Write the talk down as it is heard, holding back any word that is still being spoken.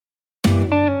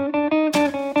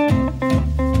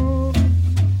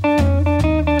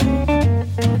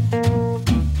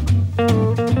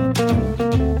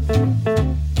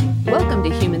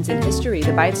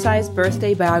to Bite-Sized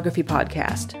Birthday Biography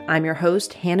Podcast. I'm your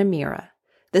host, Hannah Mira.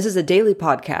 This is a daily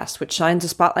podcast which shines a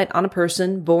spotlight on a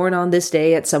person born on this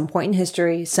day at some point in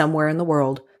history, somewhere in the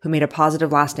world, who made a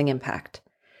positive, lasting impact.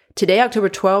 Today, October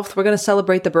 12th, we're going to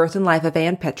celebrate the birth and life of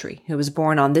Ann Petrie, who was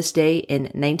born on this day in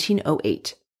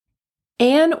 1908.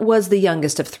 Ann was the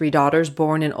youngest of three daughters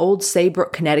born in Old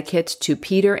Saybrook, Connecticut, to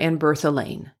Peter and Bertha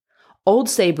Lane. Old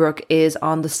Saybrook is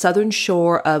on the southern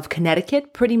shore of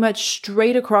Connecticut, pretty much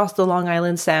straight across the Long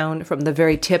Island Sound from the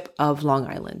very tip of Long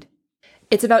Island.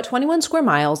 It's about 21 square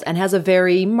miles and has a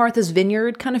very Martha's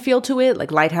Vineyard kind of feel to it,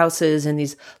 like lighthouses and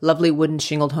these lovely wooden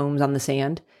shingled homes on the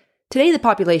sand. Today, the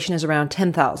population is around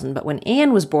 10,000, but when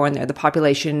Ann was born there, the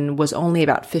population was only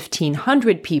about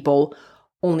 1,500 people,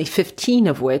 only 15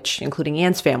 of which, including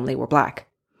Ann's family, were Black.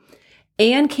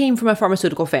 Ann came from a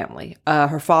pharmaceutical family.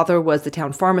 Her father was the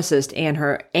town pharmacist, and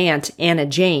her aunt, Anna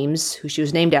James, who she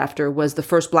was named after, was the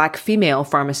first Black female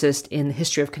pharmacist in the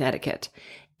history of Connecticut.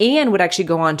 Ann would actually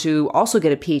go on to also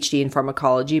get a PhD in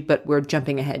pharmacology, but we're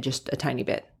jumping ahead just a tiny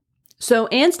bit. So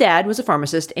Ann's dad was a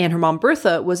pharmacist, and her mom,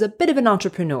 Bertha, was a bit of an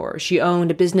entrepreneur. She owned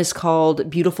a business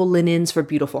called Beautiful Linens for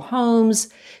Beautiful Homes.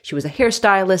 She was a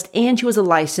hairstylist, and she was a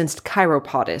licensed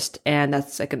chiropodist, and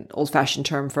that's like an old-fashioned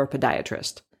term for a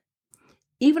podiatrist.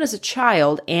 Even as a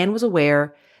child, Ann was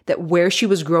aware that where she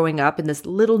was growing up in this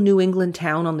little New England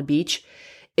town on the beach,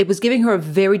 it was giving her a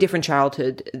very different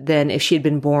childhood than if she had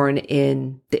been born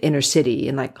in the inner city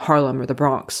in like Harlem or the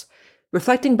Bronx.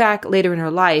 Reflecting back later in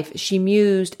her life, she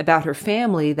mused about her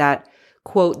family that,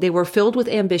 quote, they were filled with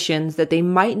ambitions that they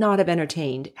might not have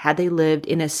entertained had they lived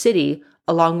in a city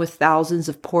along with thousands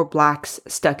of poor Blacks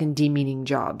stuck in demeaning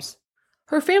jobs.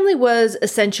 Her family was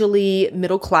essentially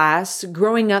middle class.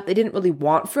 Growing up, they didn't really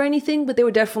want for anything, but they were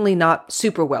definitely not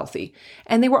super wealthy.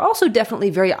 And they were also definitely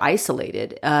very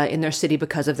isolated in their city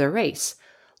because of their race.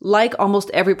 Like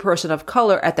almost every person of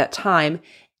color at that time,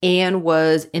 Ann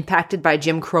was impacted by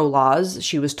Jim Crow laws.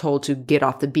 She was told to get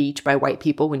off the beach by white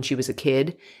people when she was a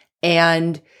kid.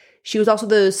 And she was also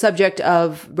the subject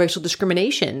of racial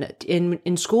discrimination.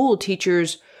 In school,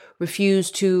 teachers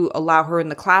refused to allow her in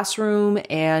the classroom,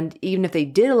 and even if they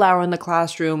did allow her in the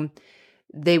classroom,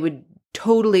 they would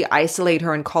totally isolate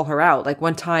her and call her out. Like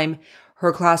one time,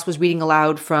 her class was reading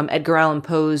aloud from Edgar Allan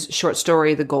Poe's short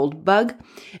story, The Gold Bug,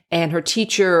 and her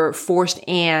teacher forced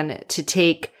Ann to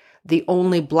take the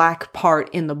only Black part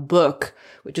in the book,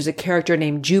 which is a character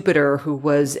named Jupiter, who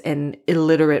was an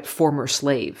illiterate former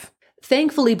slave.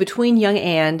 Thankfully, between young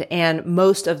Ann and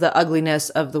most of the ugliness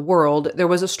of the world, there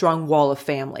was a strong wall of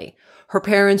family. Her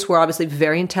parents were obviously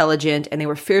very intelligent, and they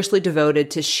were fiercely devoted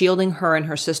to shielding her and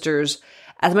her sisters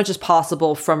as much as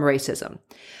possible from racism.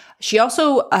 She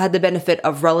also had the benefit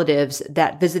of relatives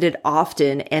that visited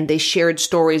often, and they shared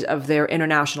stories of their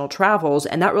international travels,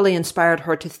 and that really inspired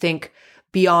her to think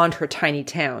beyond her tiny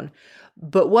town.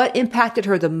 But what impacted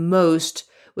her the most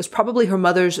was probably her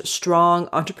mother's strong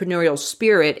entrepreneurial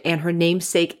spirit and her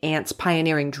namesake aunt's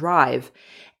pioneering drive.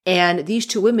 And these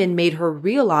two women made her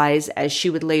realize, as she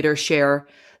would later share,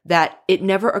 that it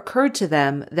never occurred to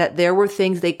them that there were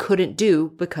things they couldn't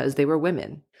do because they were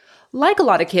women. Like a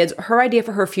lot of kids, her idea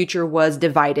for her future was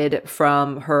divided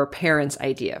from her parents'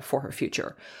 idea for her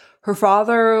future. Her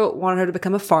father wanted her to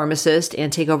become a pharmacist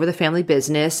and take over the family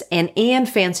business, and Ann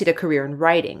fancied a career in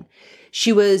writing.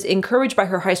 She was encouraged by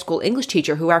her high school English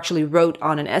teacher, who actually wrote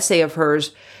on an essay of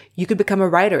hers, "You could become a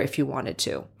writer if you wanted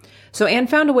to." So Ann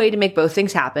found a way to make both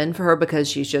things happen for her because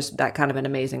she's just that kind of an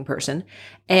amazing person.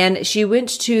 And she went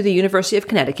to the University of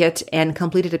Connecticut and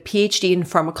completed a PhD in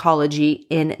pharmacology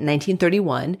in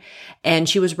 1931, and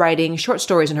she was writing short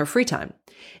stories in her free time.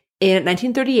 In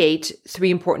 1938,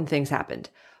 three important things happened.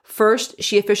 First,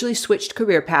 she officially switched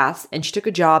career paths, and she took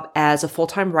a job as a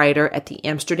full-time writer at the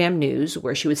Amsterdam News,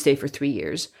 where she would stay for 3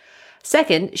 years.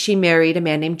 Second, she married a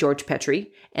man named George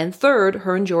Petrie. And third,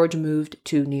 her and George moved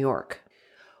to New York.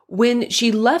 When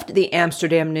she left the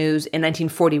Amsterdam News in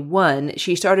 1941,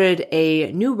 she started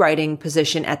a new writing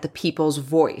position at the People's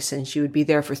Voice, and she would be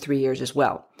there for 3 years as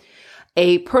well.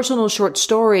 A personal short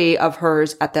story of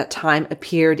hers at that time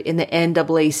appeared in the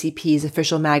NAACP's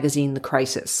official magazine, The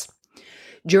Crisis.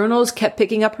 Journals kept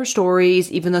picking up her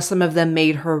stories, even though some of them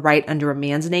made her write under a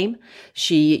man's name.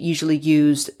 She usually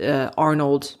used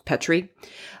Arnold Petrie.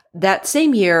 That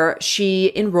same year,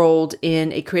 she enrolled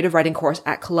in a creative writing course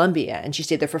at Columbia, and she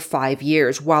stayed there for 5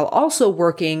 years while also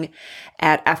working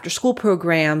at after-school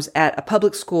programs at a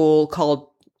public school called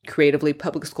creatively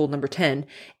Public School Number 10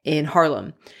 in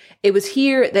Harlem. It was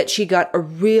here that she got a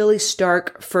really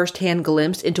stark firsthand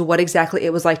glimpse into what exactly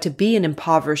it was like to be an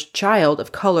impoverished child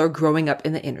of color growing up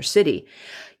in the inner city.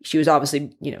 She was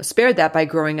obviously, spared that by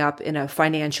growing up in a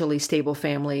financially stable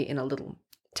family in a little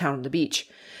town on the beach.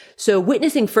 So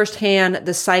witnessing firsthand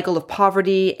the cycle of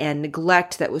poverty and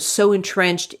neglect that was so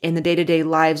entrenched in the day-to-day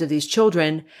lives of these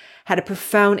children had a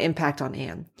profound impact on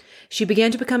Anne. She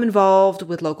began to become involved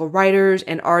with local writers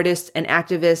and artists and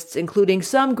activists, including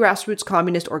some grassroots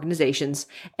communist organizations,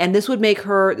 and this would make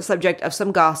her the subject of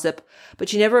some gossip, but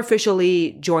she never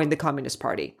officially joined the Communist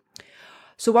Party.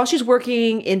 So while she's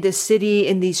working in this city,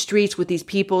 in these streets with these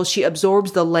people, she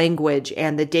absorbs the language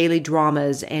and the daily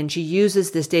dramas, and she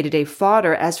uses this day-to-day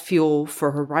fodder as fuel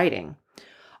for her writing.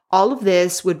 All of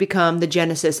this would become the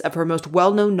genesis of her most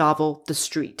well-known novel, The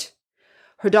Street.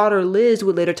 Her daughter Liz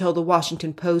would later tell the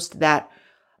Washington Post that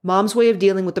Mom's way of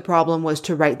dealing with the problem was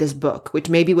to write this book, which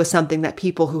maybe was something that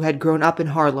people who had grown up in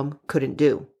Harlem couldn't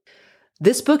do.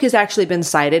 This book has actually been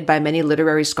cited by many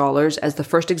literary scholars as the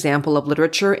first example of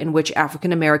literature in which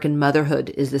African-American motherhood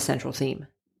is the central theme.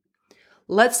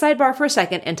 Let's sidebar for a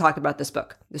second and talk about this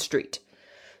book, The Street.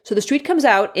 So The Street comes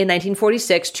out in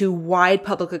 1946 to wide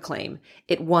public acclaim.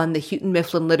 It won the Houghton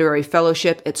Mifflin Literary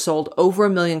Fellowship. It sold over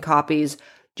 1 million copies.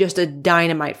 Just a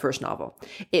dynamite first novel.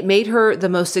 It made her the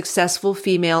most successful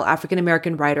female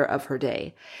African-American writer of her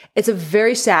day. It's a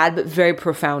very sad but very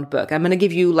profound book. I'm going to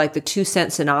give you like the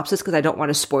 2-cent synopsis because I don't want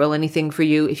to spoil anything for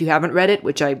you if you haven't read it,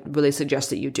 which I really suggest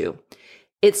that you do.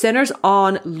 It centers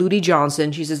on Ludi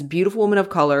Johnson. She's this beautiful woman of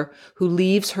color who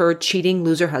leaves her cheating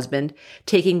loser husband,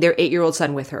 taking their 8-year-old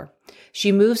son with her.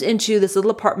 She moves into this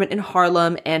little apartment in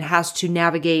Harlem and has to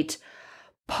navigate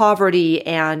poverty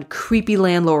and creepy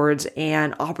landlords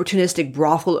and opportunistic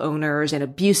brothel owners and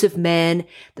abusive men,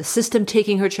 the system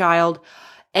taking her child.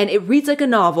 And it reads like a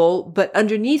novel, but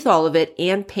underneath all of it,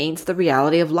 Anne paints the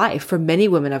reality of life for many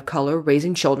women of color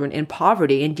raising children in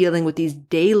poverty and dealing with these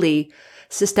daily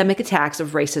systemic attacks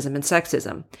of racism and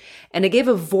sexism. And it gave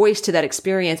a voice to that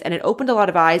experience, and it opened a lot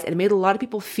of eyes and it made a lot of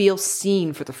people feel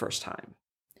seen for the first time.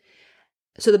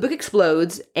 So the book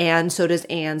explodes, and so does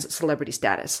Anne's celebrity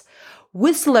status.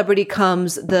 With celebrity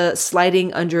comes the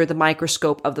sliding under the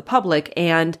microscope of the public,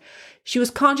 and she was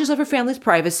conscious of her family's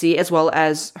privacy as well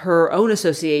as her own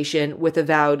association with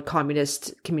avowed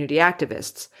communist community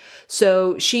activists.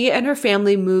 So she and her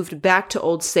family moved back to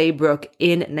Old Saybrook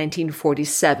in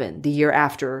 1947, the year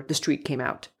after The Street came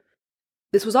out.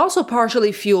 This was also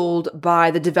partially fueled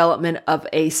by the development of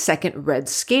a second Red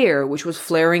Scare, which was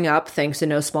flaring up thanks in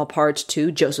no small part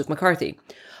to Joseph McCarthy.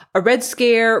 A Red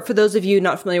Scare, for those of you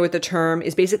not familiar with the term,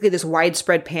 is basically this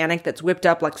widespread panic that's whipped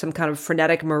up like some kind of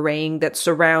frenetic meringue that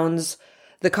surrounds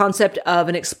the concept of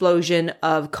an explosion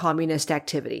of communist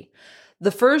activity.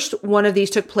 The first one of these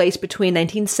took place between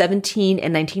 1917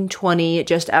 and 1920,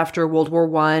 just after World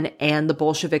War I and the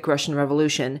Bolshevik Russian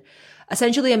Revolution.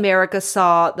 Essentially, America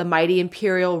saw the mighty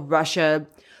imperial Russia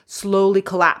slowly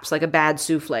collapse like a bad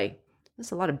souffle.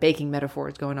 There's a lot of baking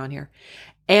metaphors going on here.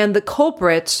 And the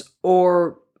culprits,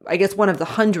 or I guess one of the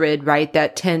 100, right,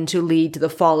 that tend to lead to the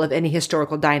fall of any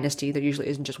historical dynasty. There usually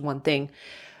isn't just one thing.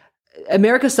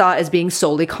 America saw as being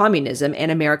solely communism,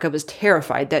 and America was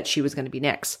terrified that she was going to be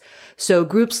next. So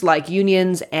groups like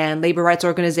unions and labor rights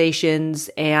organizations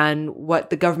and what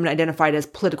the government identified as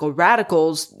political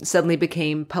radicals suddenly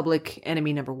became public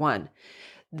enemy number one.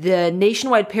 The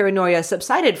nationwide paranoia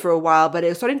subsided for a while, but it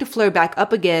was starting to flare back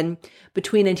up again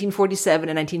between 1947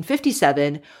 and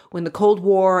 1957, when the Cold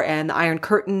War and the Iron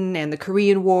Curtain and the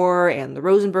Korean War and the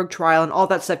Rosenberg trial and all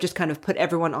that stuff just kind of put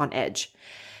everyone on edge.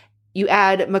 You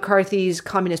add McCarthy's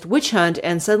communist witch hunt,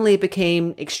 and suddenly it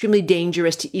became extremely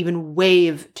dangerous to even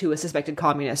wave to a suspected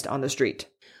communist on the street.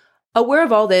 Aware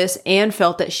of all this, Anne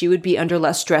felt that she would be under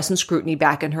less stress and scrutiny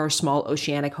back in her small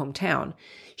oceanic hometown.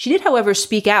 She did, however,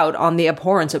 speak out on the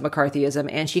abhorrence of McCarthyism,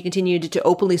 and she continued to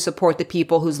openly support the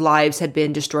people whose lives had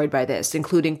been destroyed by this,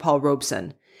 including Paul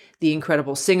Robeson, the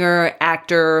incredible singer,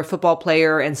 actor, football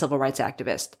player, and civil rights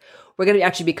activist. We're going to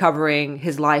actually be covering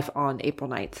his life on April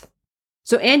 9th.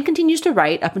 So Anne continues to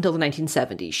write up until the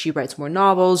 1970s. She writes more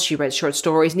novels, she writes short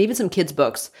stories, and even some kids'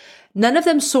 books. None of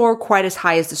them soar quite as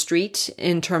high as The Street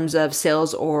in terms of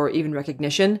sales or even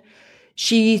recognition.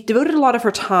 She devoted a lot of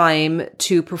her time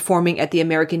to performing at the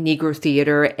American Negro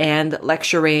Theater and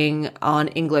lecturing on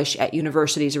English at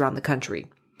universities around the country.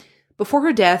 Before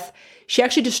her death, she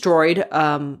actually destroyed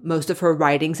most of her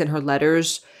writings and her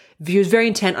letters. She was very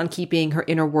intent on keeping her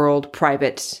inner world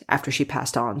private after she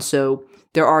passed on. So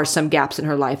there are some gaps in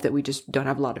her life that we just don't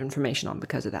have a lot of information on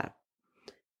because of that.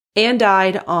 Anne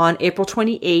died on April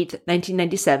 28,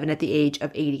 1997, at the age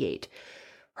of 88.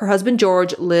 Her husband,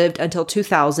 George, lived until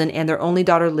 2000, and their only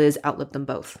daughter, Liz, outlived them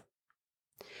both.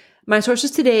 My sources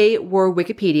today were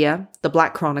Wikipedia, The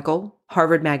Black Chronicle,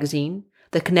 Harvard Magazine,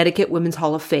 the Connecticut Women's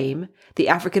Hall of Fame, the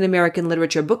African American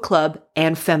Literature Book Club,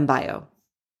 and FemBio.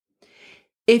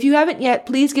 If you haven't yet,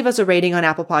 please give us a rating on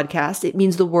Apple Podcasts. It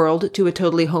means the world to a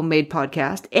totally homemade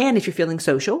podcast. And if you're feeling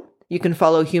social, you can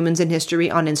follow Humans in History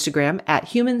on Instagram at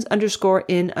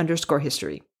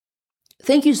humans_in_history.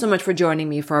 Thank you so much for joining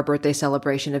me for our birthday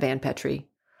celebration of Ann Petrie.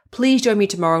 Please join me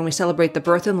tomorrow when we celebrate the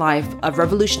birth and life of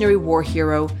Revolutionary War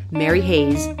hero Mary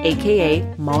Hayes, aka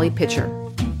Molly Pitcher.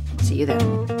 See you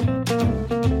then.